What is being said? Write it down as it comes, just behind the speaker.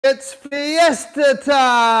It's fiesta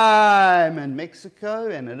time in Mexico,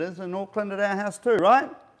 and it is in Auckland at our house too, right?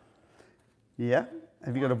 Yeah?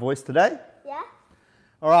 Have you got a voice today? Yeah.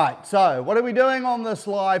 All right, so what are we doing on this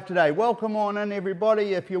live today? Welcome on in,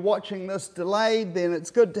 everybody. If you're watching this delayed, then it's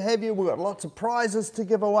good to have you. We've got lots of prizes to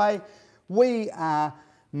give away. We are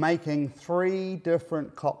making 3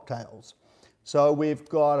 different cocktails. So we've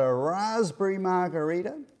got a Raspberry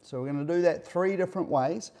Margarita. So we're going to do that 3 different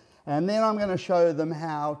ways. And then I'm going to show them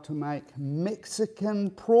how to make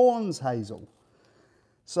Mexican prawns, Hazel.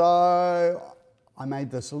 So I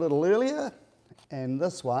made this a little earlier, and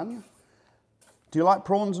this one. Do you like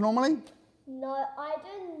prawns normally? No, I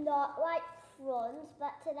do not like prawns,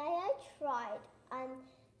 but today I tried. And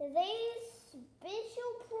these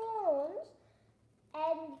special prawns,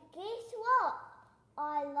 and guess what?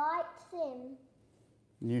 I liked them.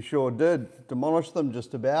 You sure did. Demolished them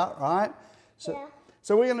just about, right? So, yeah.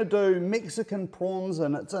 So we're going to do Mexican prawns,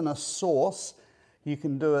 and it's in a sauce. You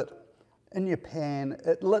can do it in your pan.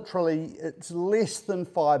 It's less than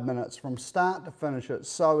 5 minutes from start to finish. It's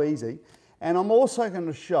so easy. And I'm also going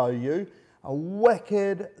to show you a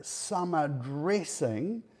wicked summer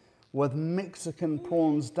dressing with Mexican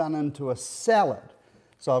prawns done into a salad.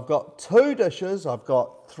 So I've got 2 dishes, I've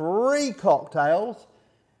got 3 cocktails,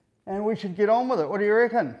 and we should get on with it. What do you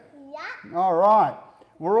reckon? Yeah. All right,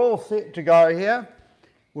 we're all set to go here.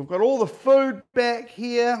 We've got all the food back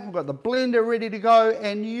here, we've got the blender ready to go,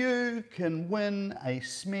 and you can win a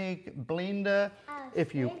Smeg blender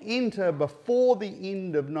if you enter before the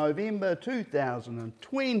end of November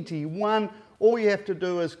 2021. All you have to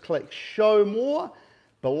do is click show more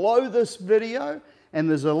below this video, and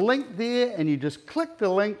there's a link there, and you just click the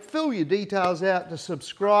link, fill your details out to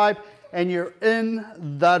subscribe, and you're in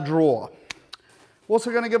the draw. Also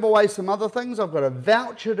going to give away some other things. I've got a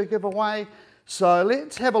voucher to give away. So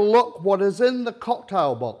let's have a look what is in the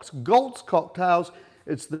cocktail box. Gault's Cocktails.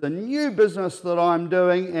 It's the new business that I'm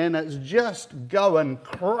doing, and it's just going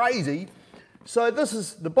crazy. So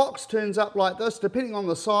the box turns up like this, depending on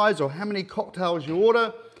the size or how many cocktails you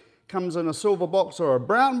order. Comes in a silver box or a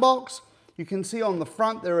brown box. You can see on the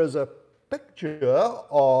front there is a picture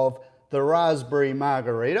of the Raspberry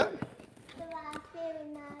Margarita. The Raspberry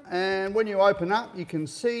Margarita. And when you open up, you can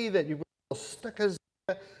see that you've got stickers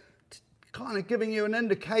there, kind of giving you an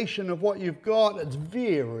indication of what you've got. It's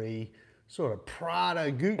very sort of Prada,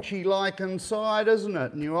 Gucci-like inside, isn't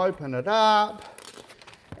it? And you open it up,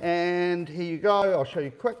 and here you go. I'll show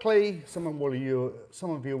you quickly. Some of you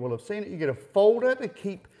will have seen it. You get a folder to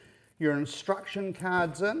keep your instruction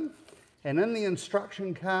cards in. And in the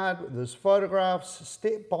instruction card, there's photographs,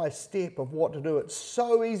 step by step of what to do. It's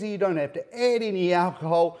so easy, you don't have to add any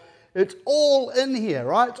alcohol. It's all in here,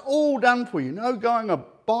 right? It's all done for you. No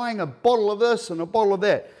buying a bottle of this and a bottle of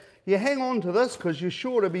that. You hang on to this because you're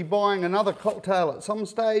sure to be buying another cocktail at some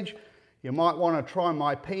stage. You might want to try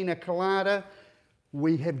my pina colada.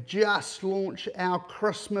 We have just launched our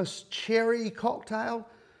Christmas cherry cocktail.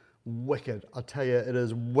 Wicked, I tell you, it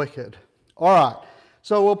is wicked. All right,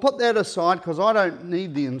 so we'll put that aside because I don't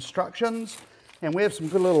need the instructions. And we have some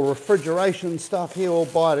good little refrigeration stuff here, all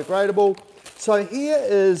biodegradable. So here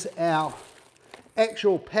is our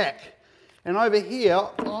actual pack. And over here,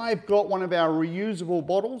 I've got one of our reusable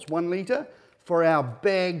bottles, 1 litre, for our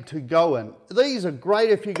bag to go in. These are great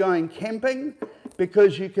if you're going camping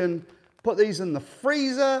because you can put these in the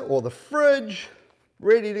freezer or the fridge,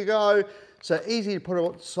 ready to go. So easy to put it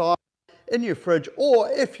outside in your fridge, or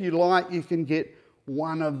if you like, you can get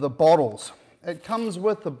one of the bottles. It comes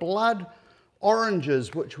with the blood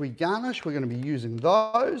oranges, which we garnish. We're going to be using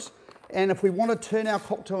those. And if we want to turn our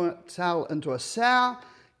cocktail into a sour,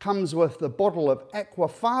 comes with the bottle of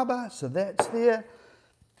aquafaba, so that's there.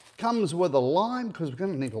 Comes with a lime, because we're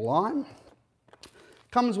going to need a lime.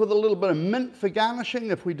 Comes with a little bit of mint for garnishing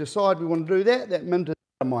if we decide we want to do that. That mint is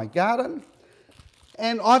out of my garden.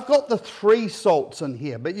 And I've got the 3 salts in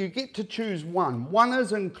here, but you get to choose one. One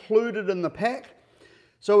is included in the pack.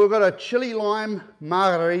 So we've got a chili lime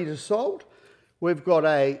margarita salt. We've got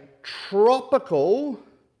a tropical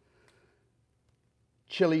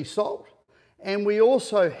chili salt. And we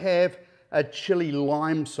also have a chili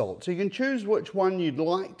lime salt. So you can choose which one you'd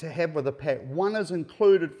like to have with the pack. One is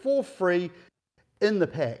included for free in the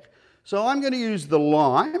pack. So I'm going to use the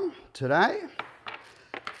lime today.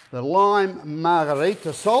 The lime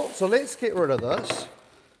margarita salt. So let's get rid of this.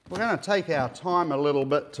 We're going to take our time a little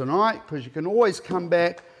bit tonight because you can always come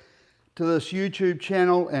back to this YouTube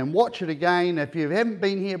channel and watch it again. If you haven't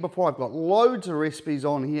been here before, I've got loads of recipes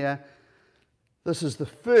on here. This is the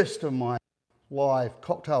first of my live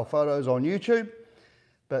cocktail photos on YouTube,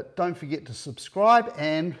 but don't forget to subscribe,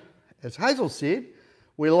 and as Hazel said,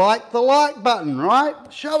 We like the like button, right?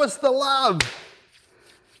 Show us the love.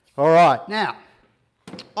 All right, now,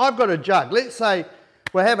 I've got a jug. Let's say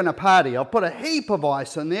we're having a party. I've put a heap of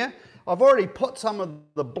ice in there. I've already put some of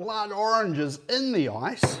the blood oranges in the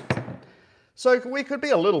ice. So we could be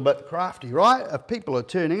a little bit crafty, right? If people are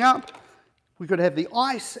turning up, we could have the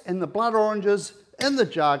ice and the blood oranges in the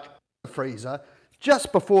jug, in the freezer,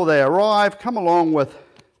 just before they arrive. Come along with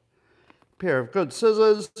a pair of good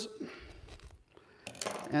scissors.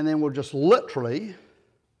 And then we'll just literally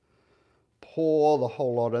pour the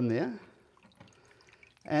whole lot in there.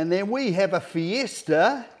 And then we have a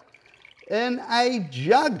fiesta in a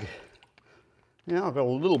jug. Now, I've got a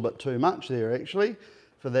little bit too much there actually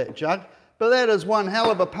for that jug. But that is one hell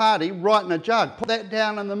of a party right in a jug. Put that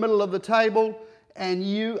down in the middle of the table and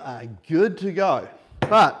you are good to go.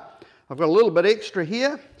 But I've got a little bit extra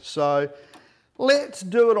here, so let's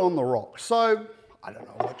do it on the rocks. So I don't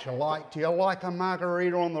know what you like. Do you like a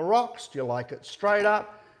margarita on the rocks? Do you like it straight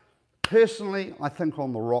up? Personally, I think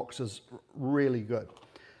on the rocks is really good.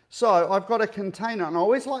 So I've got a container, and I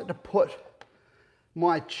always like to put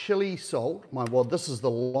my chili salt, well, this is the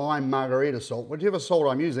lime margarita salt, whichever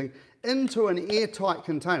salt I'm using, into an airtight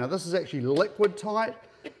container. This is actually liquid tight.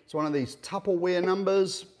 It's one of these Tupperware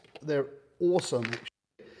numbers. They're awesome, actually.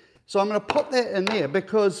 So I'm going to put that in there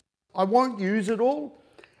because I won't use it all.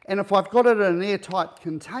 And if I've got it in an airtight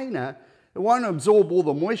container, it won't absorb all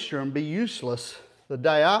the moisture and be useless the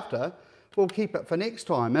day after. We'll keep it for next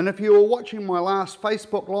time. And if you were watching my last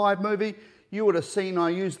Facebook Live movie, you would have seen I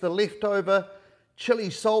used the leftover chili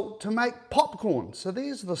salt to make popcorn. So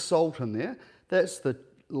there's the salt in there. That's the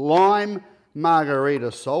lime margarita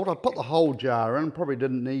salt. I put the whole jar in, probably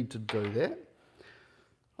didn't need to do that.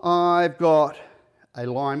 I've got a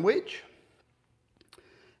lime wedge.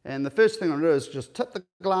 And the first thing I'll do is just tip the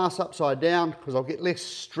glass upside down because I'll get less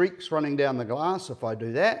streaks running down the glass if I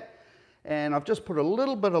do that. And I've just put a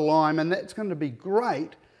little bit of lime, and that's going to be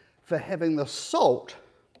great for having the salt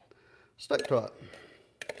stick to it.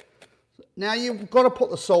 Now you've got to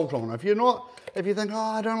put the salt on. If you think, oh,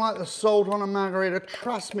 I don't like the salt on a margarita,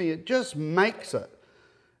 trust me, it just makes it.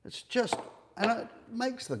 And it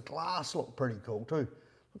makes the glass look pretty cool too.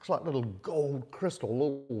 Looks like little gold crystal,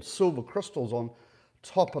 little silver crystals on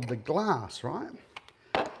top of the glass, right?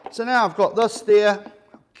 So now I've got this there.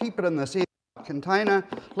 Keep it in this air container,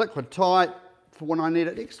 liquid tight, for when I need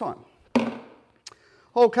it next time.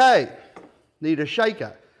 Okay, need a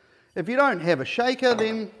shaker. If you don't have a shaker,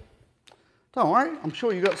 then don't worry, I'm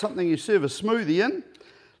sure you've got something you serve a smoothie in.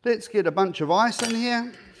 Let's get a bunch of ice in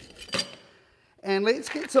here. And let's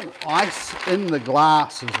get some ice in the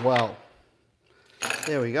glass as well.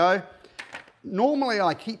 There we go. Normally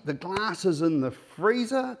I keep the glasses in the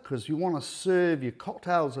freezer because you want to serve your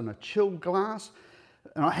cocktails in a chilled glass.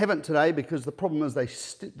 And I haven't today because the problem is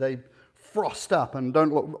they frost up and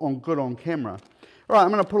don't look good on camera. All right,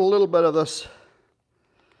 I'm going to put a little bit of this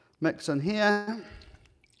mix in here.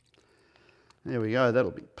 There we go,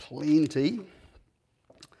 that'll be plenty.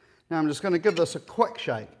 Now I'm just going to give this a quick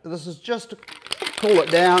shake. This is just to cool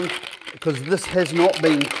it down because this has not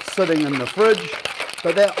been sitting in the fridge,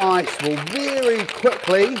 but that ice will very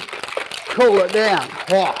quickly cool it down.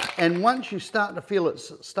 And once you start to feel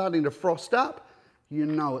it's starting to frost up, you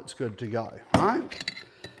know it's good to go, right?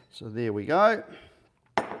 So there we go.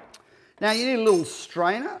 Now you need a little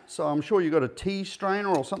strainer, so I'm sure you've got a tea strainer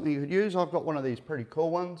or something you could use. I've got one of these pretty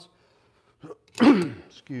cool ones.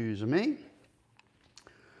 Excuse me.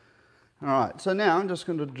 All right, so now I'm just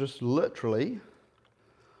going to literally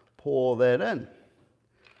pour that in.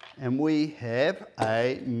 And we have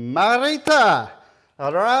a margarita,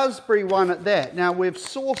 a raspberry one at that. Now we've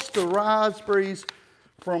sourced the raspberries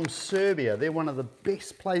from Serbia. They're one of the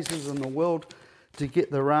best places in the world to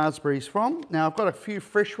get the raspberries from. Now I've got a few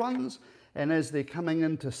fresh ones, and as they're coming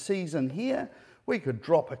into season here, we could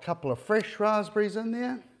drop a couple of fresh raspberries in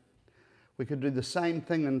there. We could do the same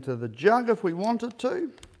thing into the jug if we wanted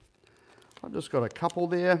to. I've just got a couple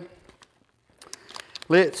there.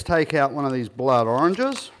 Let's take out one of these blood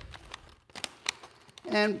oranges.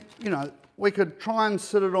 And, you know, we could try and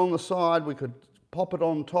sit it on the side. We could pop it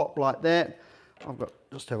on top like that. I've got,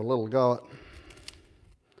 just have a little go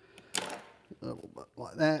at a little bit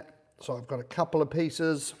like that. So I've got a couple of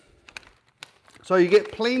pieces. So you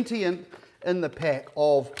get plenty in the pack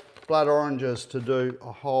of blood oranges to do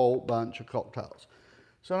a whole bunch of cocktails.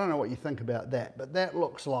 So I don't know what you think about that, but that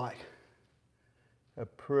looks like a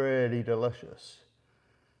pretty delicious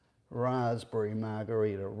raspberry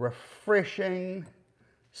margarita. Refreshing,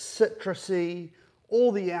 citrusy,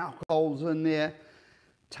 all the alcohol's in there.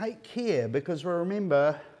 Take care, because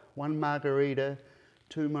remember, 1 margarita,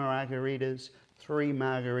 2 margaritas, 3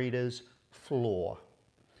 margaritas floor.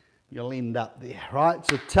 You'll end up there, right?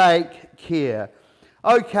 So take care.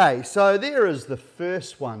 Okay, so there is the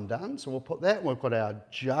first one done. So we'll put that, we've got our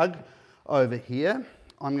jug over here.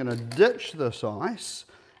 I'm gonna ditch this ice.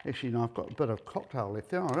 Actually, no, I've got a bit of cocktail left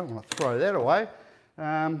there. I don't want to throw that away,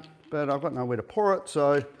 but I've got nowhere to pour it,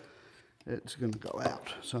 so it's gonna go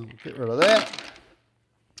out. So I'll get rid of that.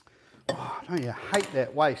 Oh, don't you hate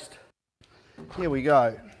that waste? Here we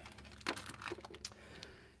go.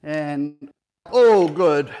 And all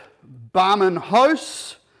good barman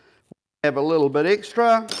hosts. Have a little bit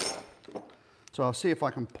extra. So I'll see if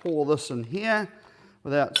I can pour this in here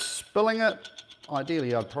without spilling it.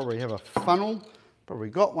 Ideally, I'd probably have a funnel. Probably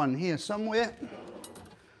got one here somewhere.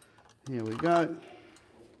 Here we go.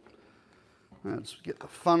 Let's get the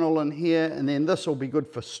funnel in here, and then this will be good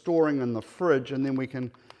for storing in the fridge, and then we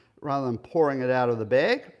can, rather than pouring it out of the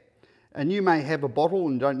bag. And you may have a bottle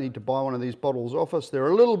and don't need to buy one of these bottles off us. They're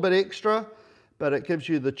a little bit extra, but it gives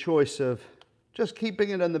you the choice of just keeping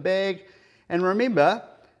it in the bag. And remember,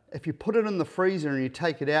 if you put it in the freezer and you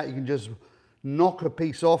take it out, you can just knock a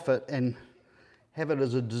piece off it and have it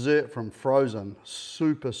as a dessert from frozen.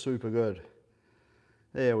 Super, super good.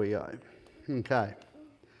 There we go. Okay,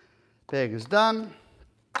 bag is done.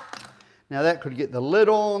 Now that could get the lid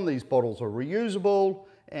on. These bottles are reusable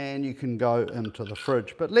and you can go into the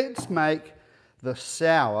fridge. But let's make the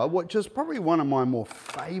sour, which is probably one of my more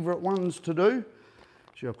favorite ones to do.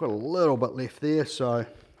 Actually, I've got a little bit left there, so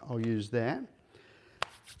I'll use that.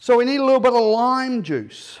 So we need a little bit of lime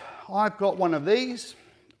juice. I've got one of these.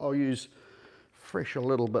 I'll use fresh a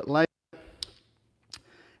little bit later.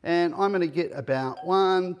 And I'm going to get about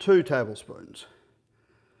 2 tablespoons.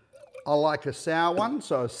 I like a sour one,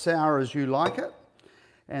 so as sour as you like it.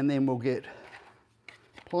 And then we'll get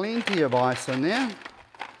plenty of ice in there.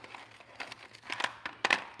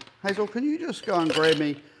 Hazel, can you just go and grab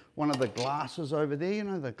me one of the glasses over there? You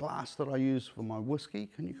know, the glass that I use for my whiskey.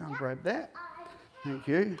 Can you go and grab that? Thank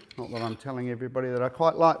you. Not that I'm telling everybody that I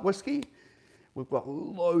quite like whiskey. We've got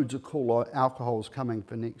loads of cool alcohols coming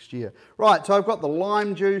for next year. Right, so I've got the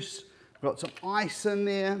lime juice. I've got some ice in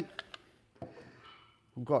there.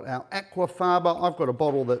 We've got our aquafaba. I've got a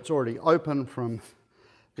bottle that's already open from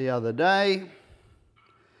the other day.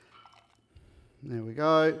 There we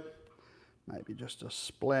go. Maybe just a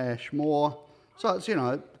splash more. So it's, you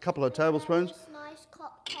know, a couple of tablespoons. Nice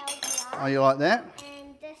cocktail glass. Oh, you like that?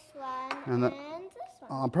 And this one And this one.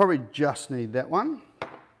 I'll probably just need that one.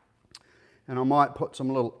 And I might put some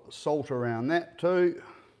little salt around that too.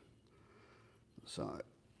 So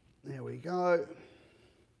there we go.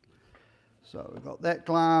 So we've got that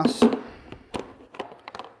glass. A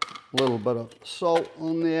little bit of salt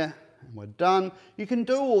on there. And we're done. You can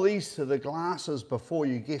do all these to the glasses before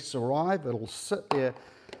your guests arrive. It'll sit there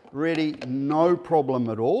ready, no problem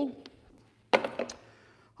at all.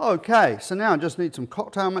 Okay, so now I just need some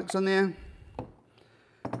cocktail mix in there.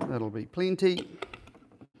 That'll be plenty.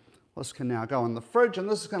 This can now go in the fridge, and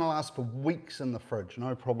this is going to last for weeks in the fridge,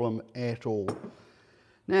 no problem at all.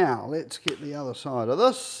 Now, let's get the other side of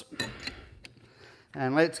this,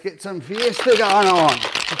 and let's get some fiesta going on.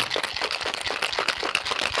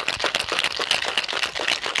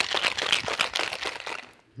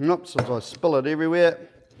 Oops, as I spill it everywhere.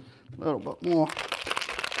 A little bit more.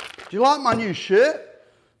 Do you like my new shirt?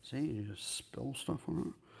 See, you just spill stuff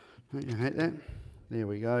on it. Don't you hate that? There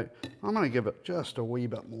we go. I'm going to give it just a wee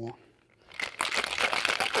bit more.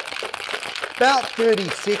 About 30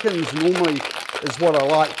 seconds normally is what I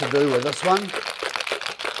like to do with this one.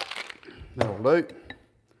 That'll do.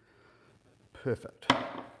 Perfect.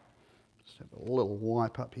 Just have a little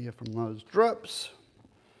wipe up here from those drips.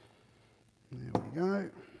 There we go.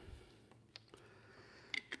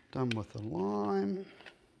 Done with the lime.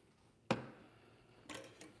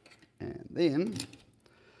 And then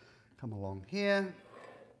come along here,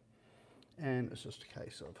 and it's just a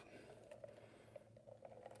case of,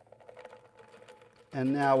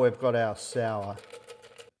 and now we've got our sour,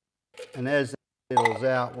 and as it settles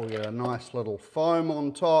out we'll get a nice little foam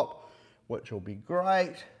on top, which will be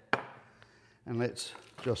great. And let's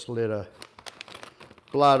just let a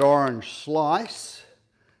blood orange slice.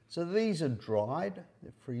 So these are dried,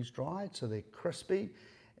 they're freeze dried, so they're crispy,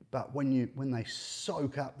 but when they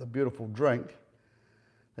soak up the beautiful drink,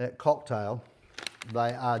 that cocktail,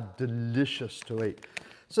 they are delicious to eat.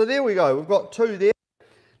 So there we go, we've got 2 there.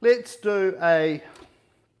 Let's do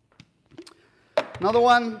another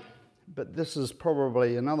one, but this is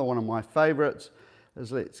probably another one of my favorites,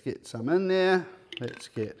 is let's get some in there. Let's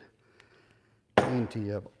get plenty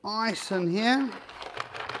of ice in here.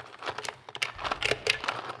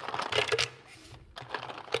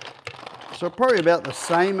 So probably about the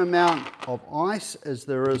same amount of ice as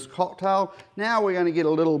there is cocktail. Now we're going to get a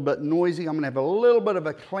little bit noisy. I'm going to have a little bit of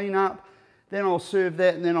a clean up. Then I'll serve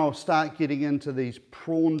that, and then I'll start getting into these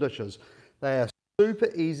prawn dishes. They are super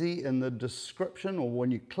easy. In the description, or when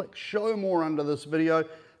you click show more under this video,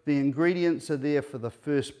 the ingredients are there for the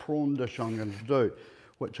first prawn dish I'm going to do,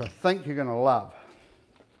 which I think you're going to love.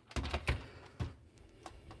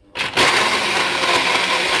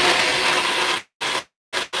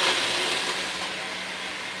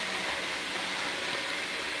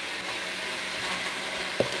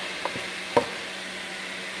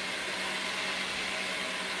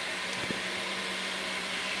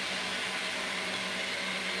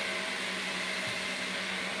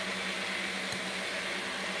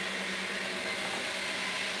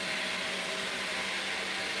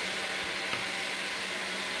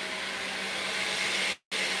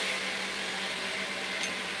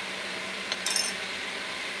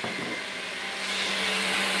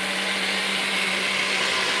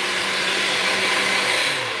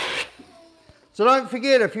 So don't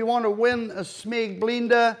forget, if you want to win a Smeg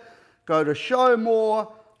blender, go to show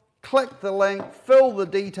more, click the link, fill the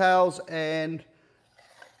details, and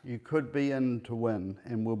you could be in to win.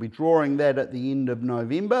 And we'll be drawing that at the end of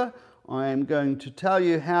November. I am going to tell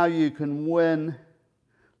you how you can win.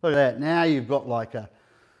 Look at that, now you've got like a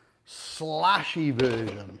slushy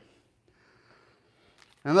version.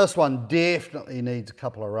 And this one definitely needs a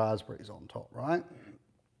couple of raspberries on top, right?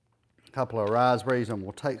 Couple of raspberries, and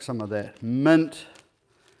we'll take some of that mint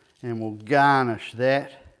and we'll garnish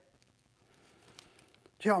that.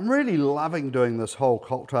 Gee, I'm really loving doing this whole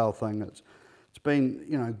cocktail thing. It's been,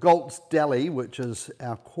 you know, Gault's Deli, which is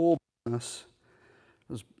our core business,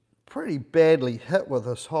 was pretty badly hit with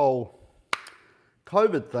this whole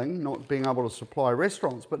COVID thing, not being able to supply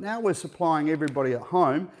restaurants, but now we're supplying everybody at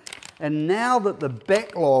home. And now that the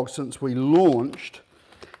backlog since we launched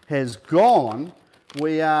has gone,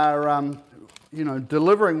 we are, you know,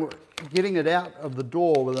 delivering, getting it out of the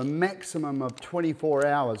door with a maximum of 24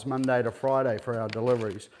 hours, Monday to Friday, for our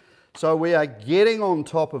deliveries. So we are getting on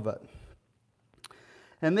top of it.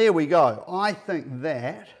 And there we go. I think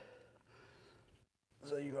that,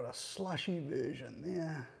 so you've got a slushy version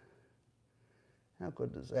there. How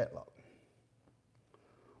good does that look?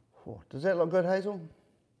 Oh, does that look good, Hazel?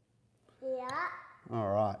 Yeah.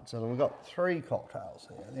 All right, so we've got 3 cocktails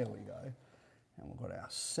here. There we go. And we've got our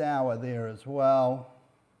sour there as well.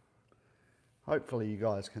 Hopefully you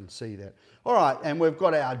guys can see that. All right, and we've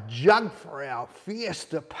got our jug for our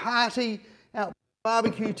fiesta party, our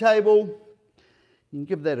barbecue table. You can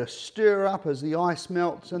give that a stir up as the ice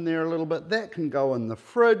melts in there a little bit. That can go in the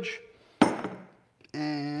fridge.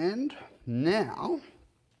 And now,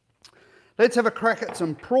 let's have a crack at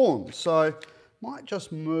some prawns. So, might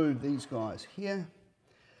just move these guys here.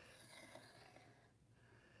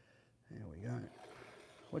 There we go.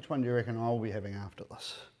 Which one do you reckon I'll be having after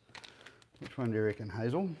this? Which one do you reckon,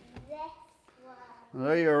 Hazel? This one.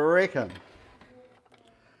 What do you reckon?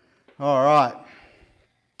 All right.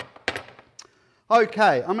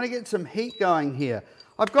 Okay, I'm going to get some heat going here.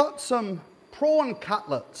 I've got some prawn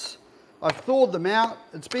cutlets. I've thawed them out.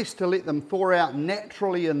 It's best to let them thaw out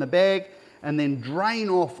naturally in the bag and then drain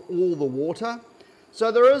off all the water.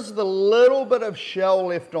 So there is the little bit of shell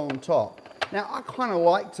left on top. Now I kind of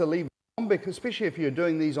like to leave them on, because especially if you're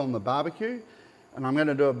doing these on the barbecue, and I'm going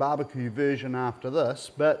to do a barbecue version after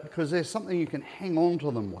this, but because there's something you can hang on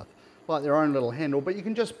to them with, like their own little handle, but you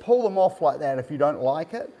can just pull them off like that if you don't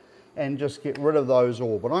like it, and just get rid of those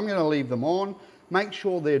all. But I'm going to leave them on. Make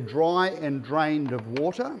sure they're dry and drained of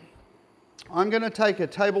water. I'm going to take a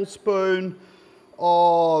tablespoon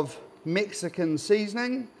of Mexican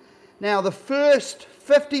seasoning. Now the first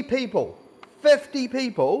 50 people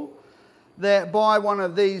that buy one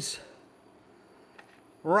of these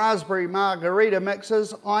Raspberry Margarita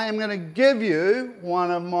mixes, I am going to give you one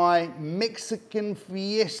of my Mexican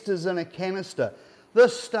Fiestas in a canister.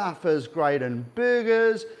 This stuff is great in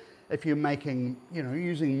burgers. If you're making, you know,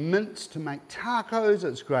 using mince to make tacos,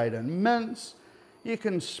 it's great in mince. You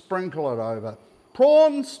can sprinkle it over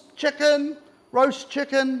prawns, chicken, roast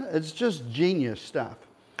chicken. It's just genius stuff.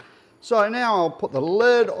 So now I'll put the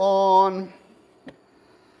lid on.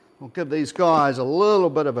 I'll give these guys a little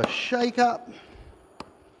bit of a shake up.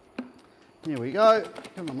 Here we go.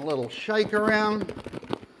 Give them a little shake around.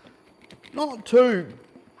 Not too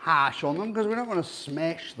harsh on them because we don't want to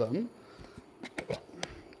smash them.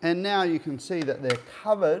 And now you can see that they're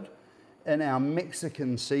covered in our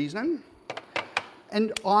Mexican seasoning.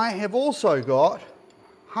 And I have also got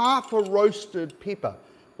half a roasted pepper,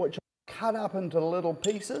 which I cut up into little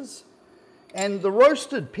pieces. And the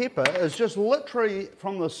roasted pepper is just literally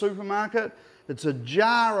from the supermarket. It's a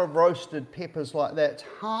jar of roasted peppers like that. It's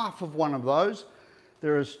half of one of those.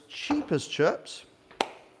 They're as cheap as chips.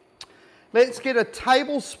 Let's get a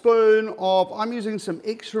tablespoon of, I'm using some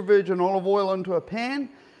extra virgin olive oil into a pan.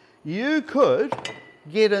 You could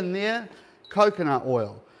get in there coconut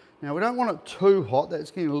oil. Now we don't want it too hot,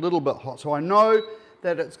 that's getting a little bit hot. So I know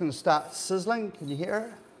that it's going to start sizzling. Can you hear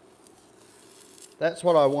it? That's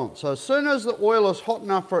what I want. So as soon as the oil is hot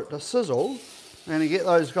enough for it to sizzle, I'm going to get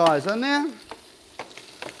those guys in there.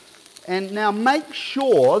 And now make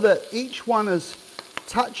sure that each one is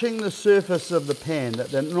touching the surface of the pan, that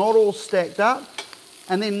they're not all stacked up.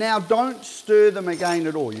 And then now don't stir them again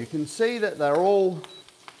at all. You can see that they're all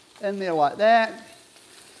in there like that.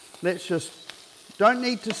 Let's just, don't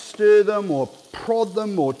need to stir them or prod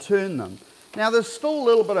them or turn them. Now there's still a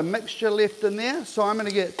little bit of mixture left in there, so I'm going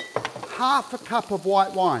to get half a cup of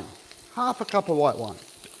white wine. Half a cup of white wine.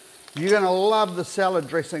 You're going to love the salad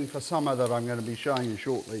dressing for summer that I'm going to be showing you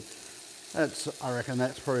shortly. I reckon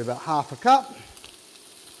that's probably about half a cup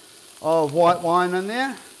of white wine in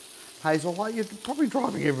there. Hazel, like you're probably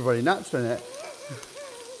driving everybody nuts doing that.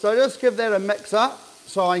 So just give that a mix up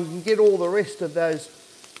so I can get all the rest of those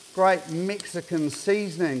great Mexican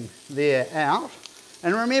seasoning there out.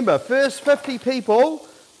 And remember, first 50 people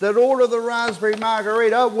that order the Raspberry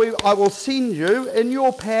Margarita, I will send you in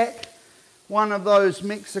your pack one of those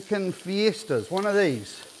Mexican fiestas, one of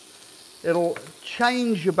these. It'll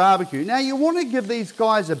change your barbecue. Now you want to give these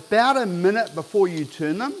guys about a minute before you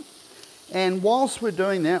turn them. And whilst we're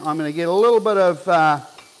doing that, I'm going to get a little bit of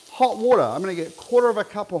hot water. I'm going to get a quarter of a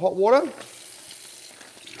cup of hot water.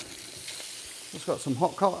 Just got some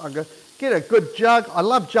hot coffee. Get a good jug. I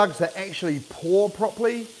love jugs that actually pour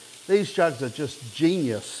properly. These jugs are just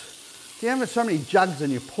genius. You have so many jugs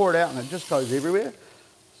and you pour it out and it just goes everywhere.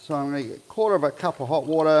 So I'm going to get a quarter of a cup of hot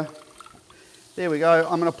water. There we go.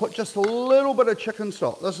 I'm going to put just a little bit of chicken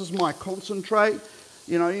stock. This is my concentrate.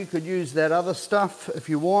 You know, you could use that other stuff if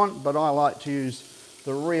you want, but I like to use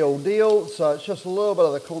the real deal. So it's just a little bit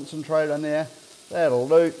of the concentrate in there. That'll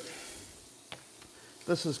do.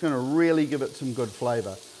 This is going to really give it some good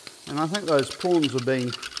flavour. And I think those prawns have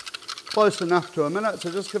been close enough to a minute,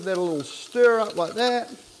 so just give that a little stir up like that.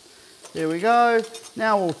 There we go.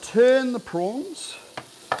 Now we'll turn the prawns.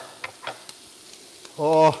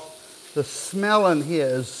 Oh, the smell in here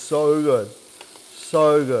is so good.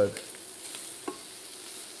 So good.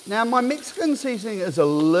 Now my Mexican seasoning is a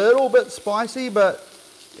little bit spicy, but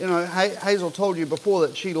you know, Hazel told you before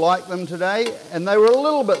that she liked them today, and they were a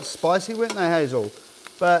little bit spicy, weren't they, Hazel?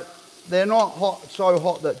 But they're not hot, so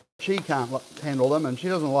hot that she can't handle them, and she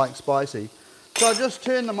doesn't like spicy. So I just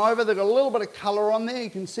turn them over. They've got a little bit of colour on there, you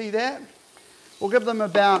can see that. We'll give them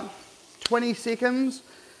about 20 seconds.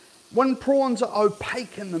 When prawns are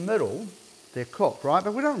opaque in the middle, they're cooked, right?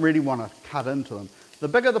 But we don't really want to cut into them. The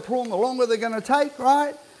bigger the prawn, the longer they're going to take,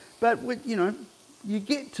 right? But, you know, you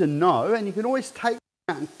get to know, and you can always take it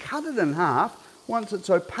out and cut it in half. Once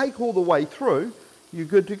it's opaque all the way through, you're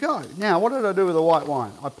good to go. Now, what did I do with the white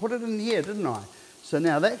wine? I put it in here, didn't I? So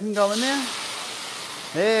now that can go in there.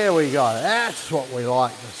 There we go. That's what we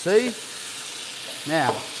like to see.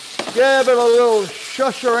 Now, give it a little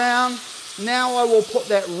shush around. Now I will put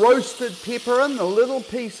that roasted pepper in, the little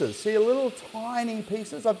pieces. See, little tiny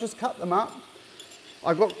pieces. I've just cut them up.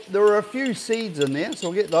 There are a few seeds in there, so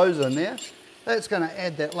we'll get those in there. That's going to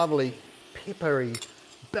add that lovely peppery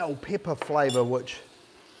bell pepper flavour, which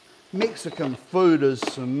Mexican food is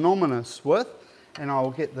synonymous with. And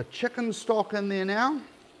I'll get the chicken stock in there now.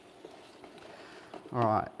 All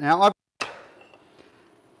right, now I've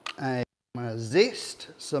got a zest,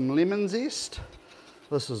 some lemon zest.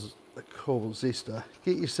 This is a cool zester.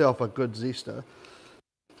 Get yourself a good zester.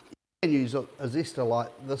 You can use a zester like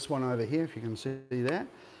this one over here, if you can see that.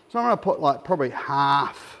 So I'm going to put like probably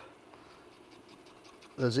half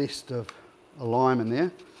the zest of a lime in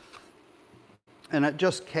there. And it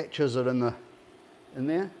just catches it in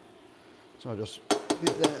there. So I'll just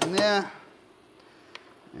get that in there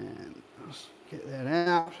and just get that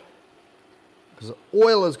out, because the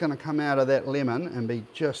oil is going to come out of that lemon and be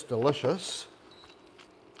just delicious.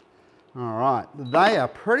 All right, they are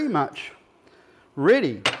pretty much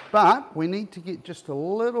ready, but we need to get just a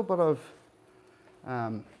little bit of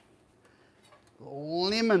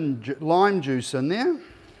lime juice in there.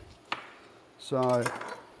 So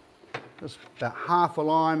just about half a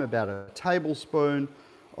lime, about a tablespoon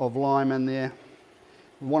of lime in there.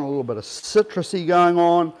 We want a little bit of citrusy going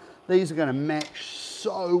on. These are going to match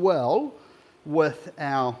so well with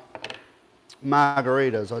our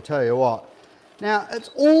margaritas, I tell you what. Now, it's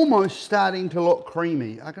almost starting to look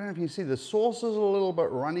creamy. I don't know if you see the sauce is a little bit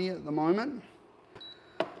runny at the moment.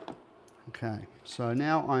 Okay, so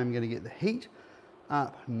now I'm going to get the heat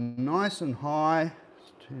up nice and high.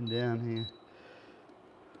 Let's turn down here.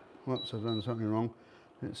 Whoops, I've done something wrong.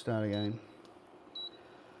 Let's start again.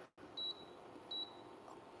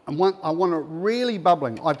 I want it really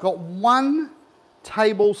bubbling. I've got 1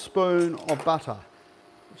 tablespoon of butter.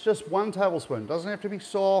 It's just 1 tablespoon. It doesn't have to be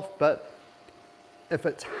soft, but if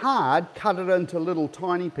it's hard, cut it into little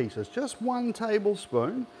tiny pieces. Just 1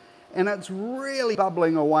 tablespoon, and it's really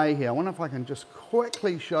bubbling away here. I wonder if I can just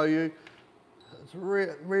quickly show you. It's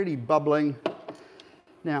really bubbling.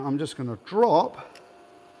 Now I'm just going to drop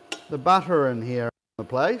the butter in here in the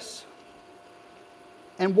place.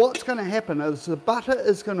 And what's going to happen is the butter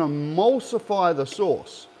is going to emulsify the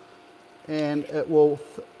sauce, and it will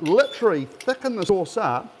literally thicken the sauce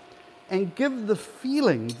up and give the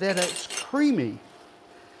feeling that it's creamy.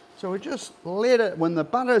 So we just let it, when the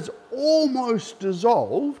butter is almost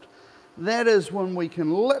dissolved, that is when we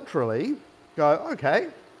can literally go, okay,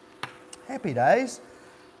 happy days.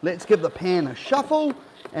 Let's give the pan a shuffle,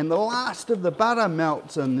 and the last of the butter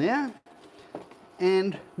melts in there,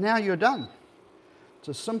 and now you're done. It's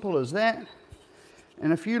as simple as that.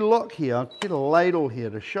 And if you look here, I'll get a ladle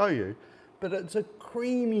here to show you, but it's a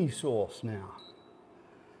creamy sauce now.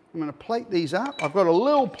 I'm going to plate these up. I've got a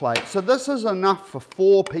little plate, so this is enough for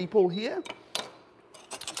 4 people here.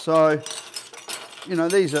 So, you know,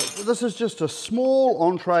 this is just a small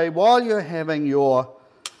entree while you're having your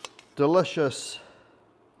delicious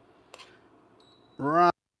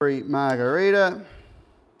Raspberry Margarita.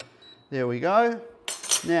 There we go.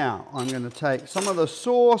 Now, I'm going to take some of the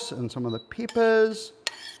sauce and some of the peppers,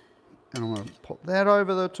 and I'm going to put that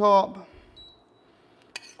over the top.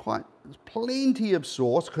 There's plenty of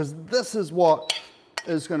sauce, because this is what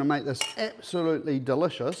is going to make this absolutely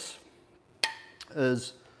delicious,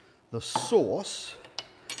 is the sauce.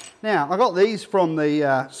 Now, I got these from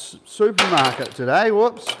the supermarket today.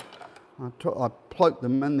 Whoops. I poked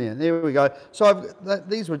them in there. There we go. So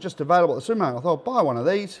these were just available at the supermarket. I thought I'd buy one of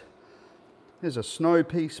these. There's a snow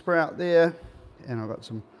pea sprout there, and I've got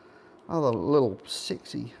some other little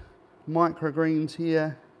sexy microgreens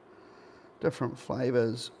here, different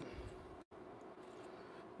flavours,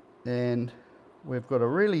 and we've got a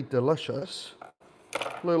really delicious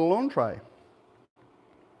little entree,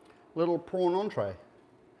 little prawn entree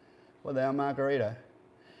with our margarita.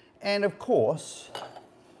 And of course,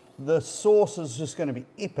 the sauce is just going to be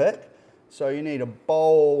epic, so you need a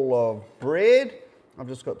bowl of bread. I've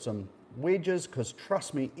just got some wedges, because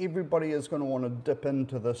trust me, everybody is going to want to dip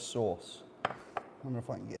into this sauce. I wonder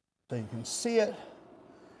if I can get it so you can see it.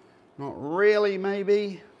 Not really,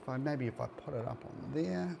 maybe. Maybe if I put it up on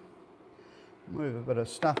there. Move a bit of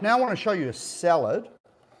stuff. Now I want to show you a salad.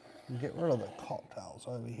 And get rid of the cocktails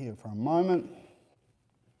over here for a moment.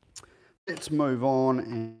 Let's move on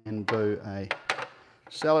and do a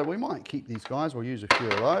salad. We might keep these guys. We'll use a few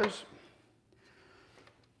of those.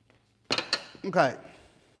 Okay.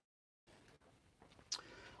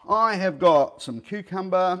 I have got some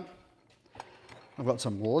cucumber. I've got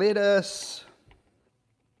some lettuce.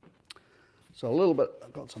 So a little bit,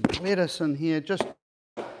 I've got some lettuce in here. Just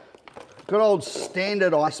good old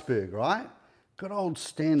standard iceberg, right? Good old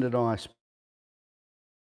standard iceberg.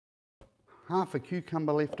 Half a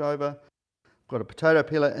cucumber left over. Got a potato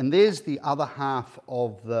peeler, and there's the other half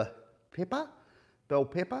of the pepper, bell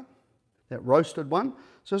pepper, that roasted one.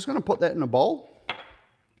 So I'm just going to put that in a bowl.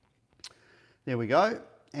 There we go.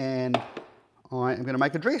 And I am going to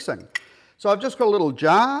make a dressing. So I've just got a little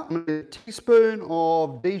jar. I'm going to get a teaspoon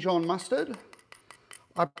of Dijon mustard.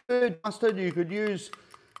 I prefer mustard. You could use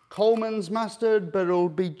Coleman's mustard, but it'll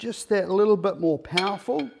be just that little bit more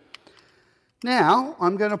powerful. Now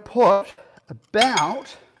I'm going to put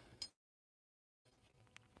about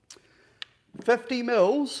 50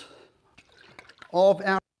 mils of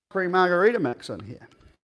our Raspberry Margarita mix in here.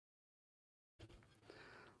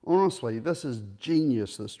 Honestly, this is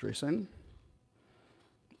genius, this dressing.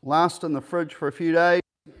 Last in the fridge for a few days.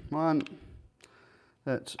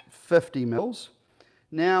 That's 50 mils.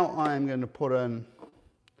 Now I'm going to put in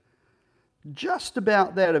just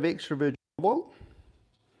about that of extra virgin olive oil.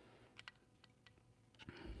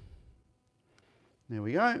 There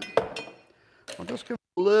we go. I'll just give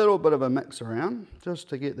a little bit of a mix around just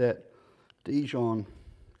to get that Dijon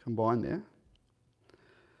combined there.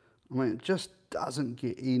 I mean, it just doesn't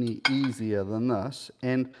get any easier than this,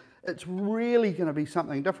 and it's really going to be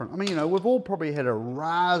something different. I mean, you know, we've all probably had a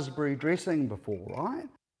raspberry dressing before, right?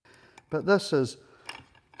 But this is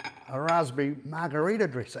a raspberry margarita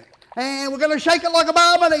dressing. And we're going to shake it like a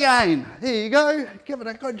barman again. There you go. Give it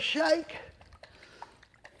a good shake.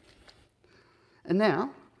 And now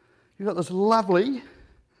you've got this lovely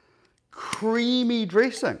creamy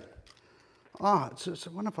dressing. Oh, I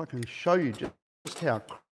wonder if I can show you just how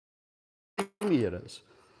creamy it is.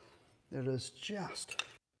 It is just,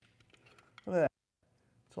 look at that.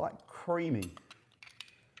 It's like creamy.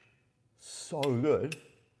 So good.